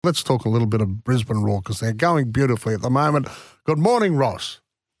Let's talk a little bit of Brisbane Roar because they're going beautifully at the moment. Good morning, Ross.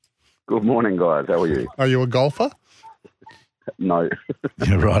 Good morning, guys. How are you? Are you a golfer? No.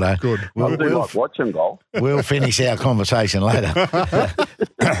 You're right. Good. I do like watching golf. We'll finish our conversation later.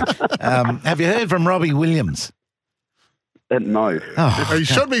 Have you heard from Robbie Williams? No. Oh, He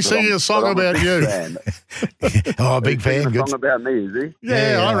should be singing a song about you. big fan. A Good. song about me, is he?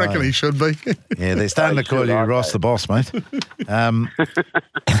 Yeah, I reckon he should be. Yeah, they're starting to call you Ross the Boss, mate.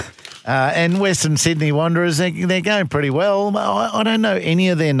 And Western Sydney Wanderers, they're going pretty well. I don't know any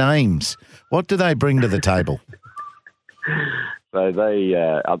of their names. What do they bring to the table? So they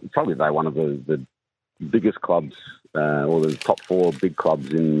probably they're one of the biggest clubs, or the top 4 big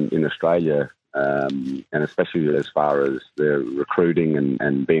clubs in Australia, and especially as far as their recruiting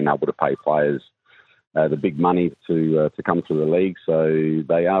and being able to pay players the big money to come to the league. So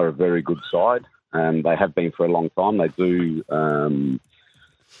they are a very good side, and they have been for a long time. They do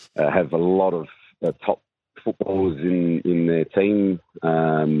have a lot of top footballers in their team.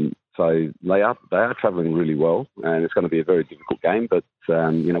 So they are travelling really well, and it's going to be a very difficult game. But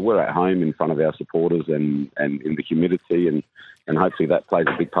we're at home in front of our supporters and in the humidity, and hopefully that plays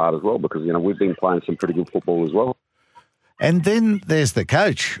a big part as well, because we've been playing some pretty good football as well. And then there's the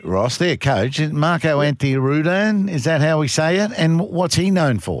coach, Ross. Their coach, Marco Antirudan. Is that how we say it? And what's he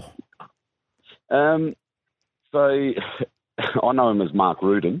known for? So I know him as Mark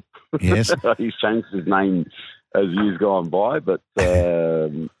Rudin. Yes, he's changed his name as years gone by, but.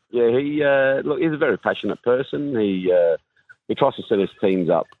 He's a very passionate person. He tries to set his teams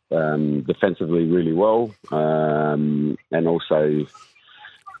up defensively really well, and also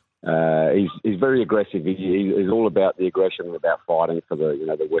he's very aggressive. He's all about the aggression and about fighting for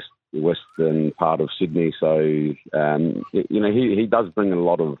the western part of Sydney. So he does bring a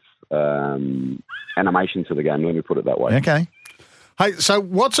lot of animation to the game. Let me put it that way. Okay. Hey, so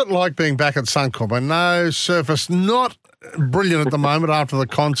what's it like being back at Suncorp? I know surface not brilliant at the moment after the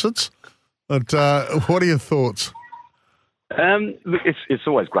concerts, but what are your thoughts? It's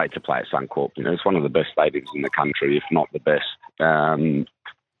always great to play at Suncorp. It's one of the best stadiums in the country, if not the best. So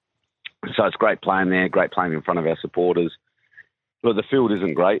it's great playing there, great playing in front of our supporters. But the field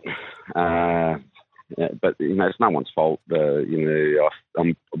isn't great, but it's no one's fault.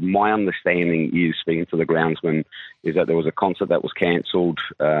 My understanding is, speaking to the groundsman, is that there was a concert that was cancelled,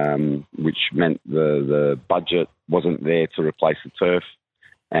 which meant the budget wasn't there to replace the turf,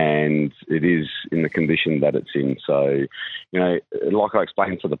 and it is in the condition that it's in. So, like I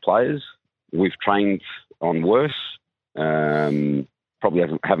explained to the players, we've trained on worse. Probably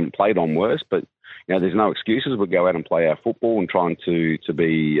haven't played on worse, but there's no excuses. We go out and play our football and trying to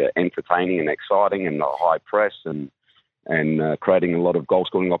be entertaining and exciting and high press and creating a lot of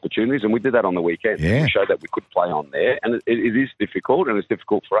goal-scoring opportunities. And we did that on the weekend. Yeah. We showed that we could play on there. And it is difficult, and it's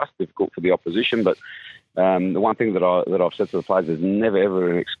difficult for us, difficult for the opposition. But the one thing that I've said to the players is never,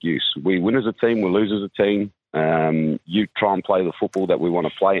 ever an excuse. We win as a team, we lose as a team. You try and play the football that we want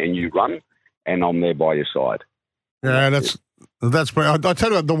to play, and you run, and I'm there by your side. Yeah, that's brilliant. I tell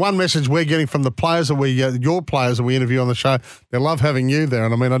you what, the one message we're getting from the players that your players that we interview on the show, they love having you there.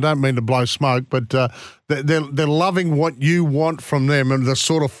 And I mean, I don't mean to blow smoke, but they're loving what you want from them and the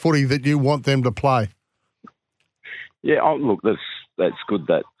sort of footy that you want them to play. Yeah, look, that's good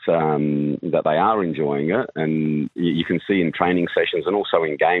that they are enjoying it, and you can see in training sessions and also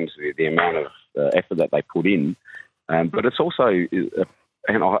in games the amount of effort that they put in. But it's also.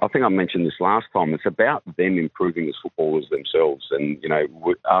 And I think I mentioned this last time, it's about them improving as footballers themselves, and,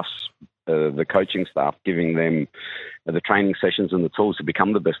 us, the coaching staff, giving them the training sessions and the tools to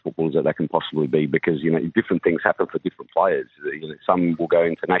become the best footballers that they can possibly be, because, different things happen for different players. Some will go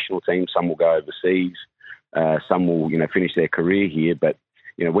into national teams, some will go overseas, some will, finish their career here, but,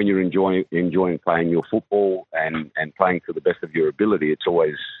 when you're enjoying playing your football and playing to the best of your ability, it's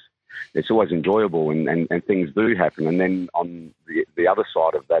always enjoyable, and things do happen. And then on the other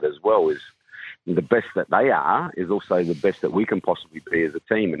side of that as well is the best that they are is also the best that we can possibly be as a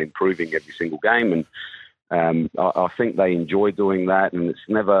team, and improving every single game. And I think they enjoy doing that, and it's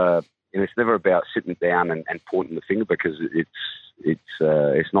never about sitting down and pointing the finger, because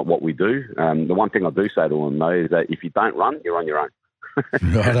it's not what we do. The one thing I do say to them though is that if you don't run, you're on your own.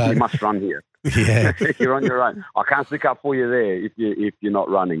 You must run here. Yeah. You're on your own. I can't stick up for you there if you're not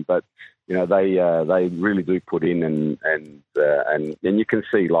running. But they really do put in, and you can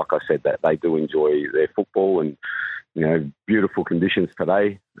see, like I said, that they do enjoy their football, and beautiful conditions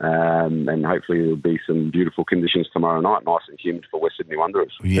today, and hopefully there'll be some beautiful conditions tomorrow night, nice and humid for West Sydney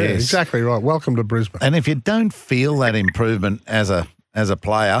Wanderers. Yes. Yeah, exactly right. Welcome to Brisbane. And if you don't feel that improvement as a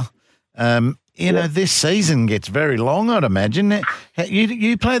player, you know, this season gets very long, I'd imagine.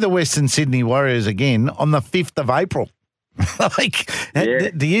 You play the Western Sydney Warriors again on the 5th of April.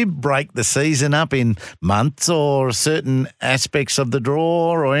 Do you break the season up in months or certain aspects of the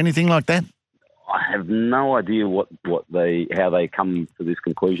draw or anything like that? I have no idea how they come to this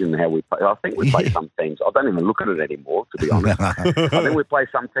conclusion, how we play. I think we play some teams. I don't even look at it anymore, to be honest. I think we play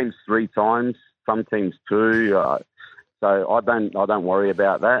some teams 3 times, some teams 2. So I don't worry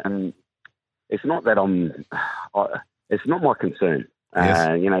about that, and it's not that it's not my concern.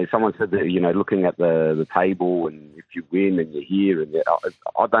 Yes. You know, someone said that, you know, looking at the table and if you win and you're here, and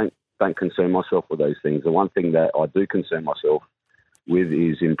I don't concern myself with those things. The one thing that I do concern myself with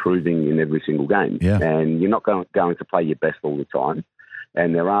is improving in every single game. Yeah. And you're not going to play your best all the time.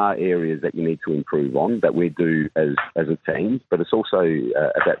 And there are areas that you need to improve on that we do as a team, but it's also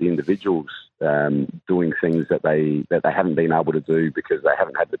about the individuals doing things that they haven't been able to do because they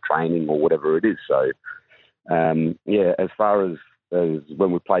haven't had the training or whatever it is. So, as far as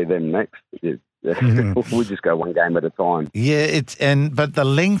when we play them next, we just go one game at a time. Yeah, but the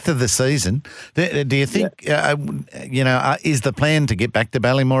length of the season. Do you think is the plan to get back to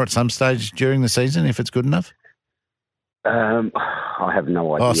Ballymore at some stage during the season if it's good enough? I have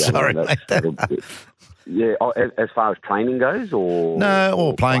no idea. Oh, sorry, mate. As far as training goes,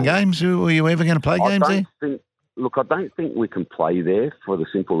 or playing games. Were you ever going to play games there? I don't think we can play there for the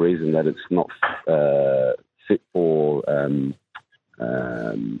simple reason that it's not fit for an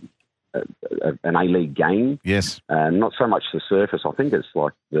A-League game. Yes. Not so much the surface. I think it's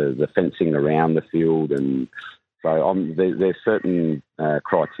like the fencing around the field, and so there's certain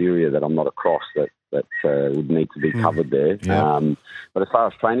criteria that I'm not across that would need to be covered there. Yeah. But as far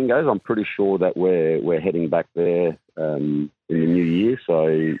as training goes, I'm pretty sure that we're heading back there in the new year, so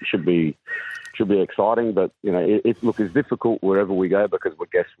it should be exciting. But you know, it's difficult wherever we go because we're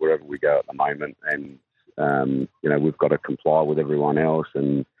guests wherever we go at the moment, and you know, we've got to comply with everyone else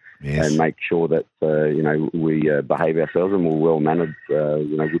and make sure that you know, we behave ourselves and we're well mannered,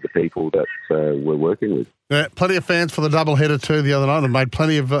 you know, with the people that we're working with. Yeah, plenty of fans for the doubleheader too the other night and made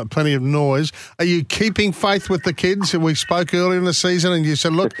plenty of noise. Are you keeping faith with the kids? We spoke earlier in the season and you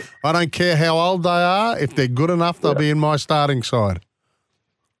said, look, I don't care how old they are. If they're good enough, they'll be in my starting side.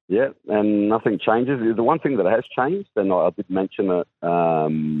 Yeah, and nothing changes. The one thing that has changed, and I did mention it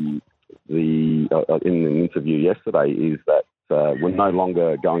in an interview yesterday, is that we're no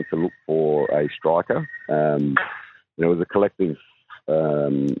longer going to look for a striker. There was a collective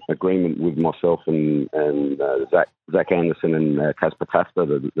agreement with myself and Zach Anderson and Casper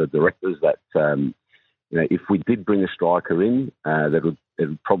Tafter, the directors, that you know, if we did bring a striker in, it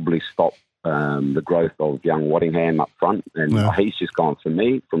would probably stop the growth of young Waddingham up front. And he's just gone, for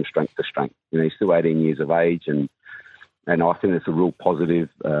me, from strength to strength. You know, he's still 18 years of age, and I think it's a real positive.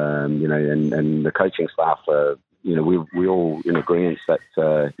 You know, and the coaching staff you know, we all in agreement that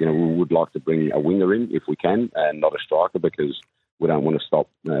you know, we would like to bring a winger in if we can, and not a striker, because we don't want to stop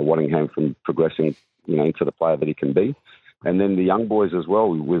Waddingham from progressing, you know, into the player that he can be. And then the young boys as well,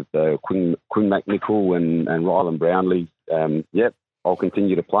 with Quinn McNichol and Rylan Brownlee. I'll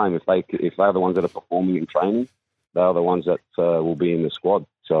continue to play them if they're the ones that are performing in training. They're the ones that will be in the squad.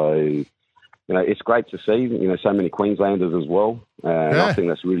 So, you know, it's great to see, you know, so many Queenslanders as well. And I think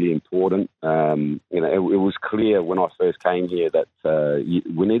that's really important. You know, it was clear when I first came here that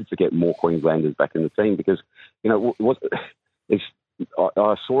we needed to get more Queenslanders back in the team because, you know,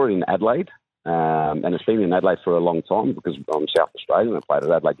 I saw it in Adelaide, and it's been in Adelaide for a long time because I'm South Australian. I played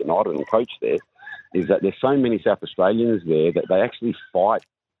at Adelaide United and coached there. Is that there's so many South Australians there that they actually fight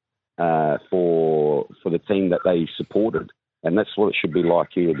for the team that they supported. And that's what it should be like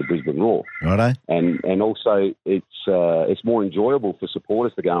here at the Brisbane Roar. Righto. And also it's more enjoyable for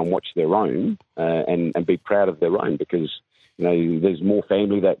supporters to go and watch their own and be proud of their own, because, you know, there's more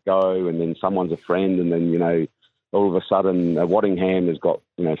family that go, and then someone's a friend, and then, you know, all of a sudden Waddingham has got,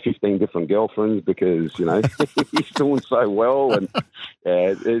 you know, 15 different girlfriends because, you know, he's doing so well, and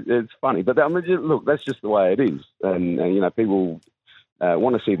it's funny. But I mean, look, that's just the way it is, and you know, people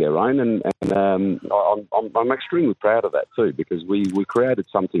want to see their own, and I'm extremely proud of that too, because we created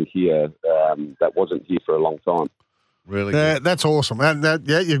something here that wasn't here for a long time. Really good. That's awesome. And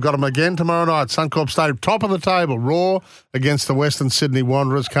you've got them again tomorrow night, Suncorp Stadium, top of the table, Raw against the Western Sydney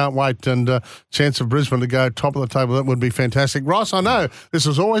Wanderers. Can't wait, and chance of Brisbane to go top of the table. That would be fantastic. Ross, I know this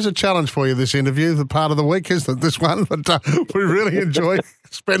was always a challenge for you, this interview, the part of the week, isn't it, this one? But we really enjoy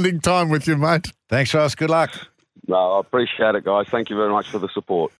spending time with you, mate. Thanks, Ross. Good luck. No, I appreciate it, guys. Thank you very much for the support.